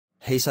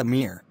Hey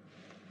Samir.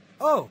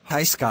 Oh,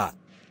 Hi Scott.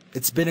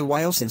 It's been a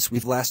while since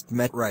we've last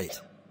met, right?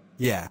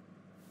 Yeah.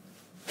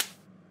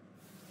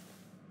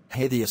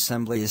 Hey, the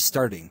assembly is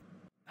starting.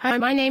 Hi,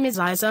 my name is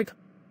Isaac,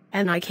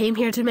 and I came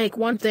here to make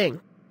one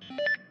thing.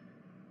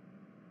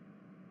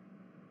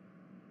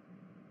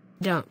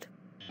 Don't.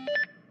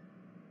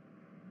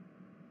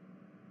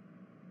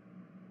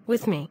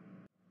 With me.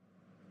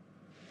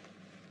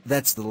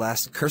 That's the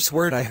last curse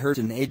word I heard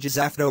in ages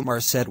after Omar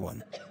said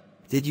one.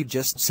 Did you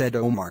just said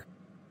Omar?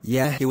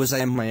 Yeah, he was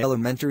in my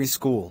elementary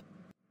school.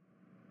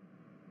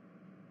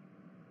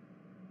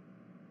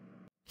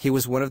 He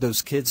was one of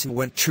those kids who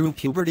went through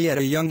puberty at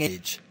a young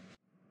age.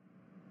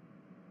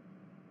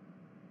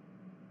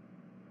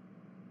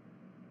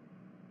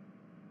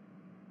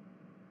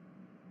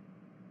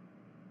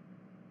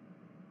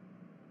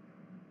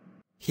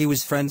 He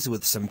was friends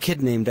with some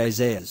kid named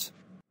Isaiah.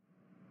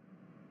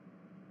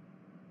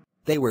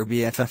 They were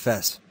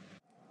BFFs.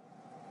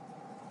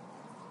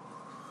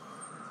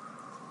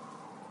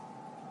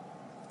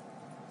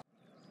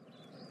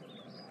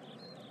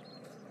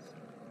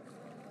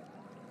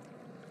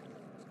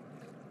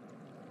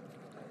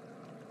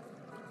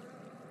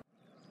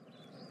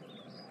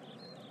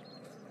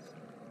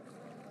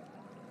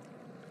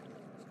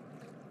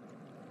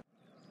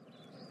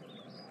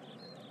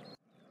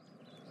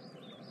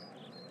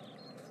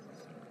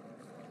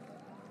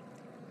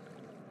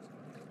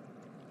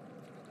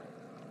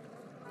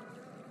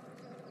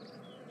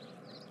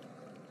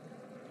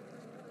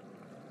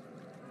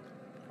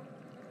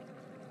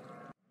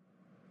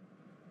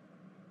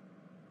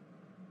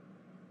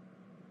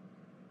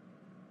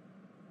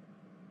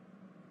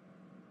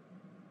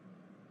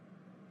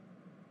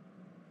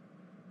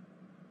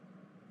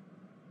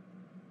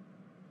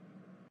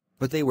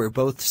 But they were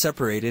both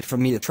separated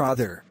from each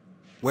other.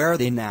 Where are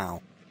they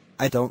now?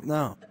 I don't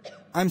know.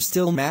 I'm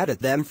still mad at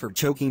them for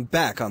choking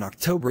back on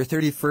October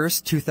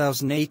 31st,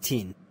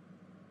 2018.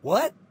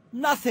 what?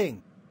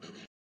 Nothing.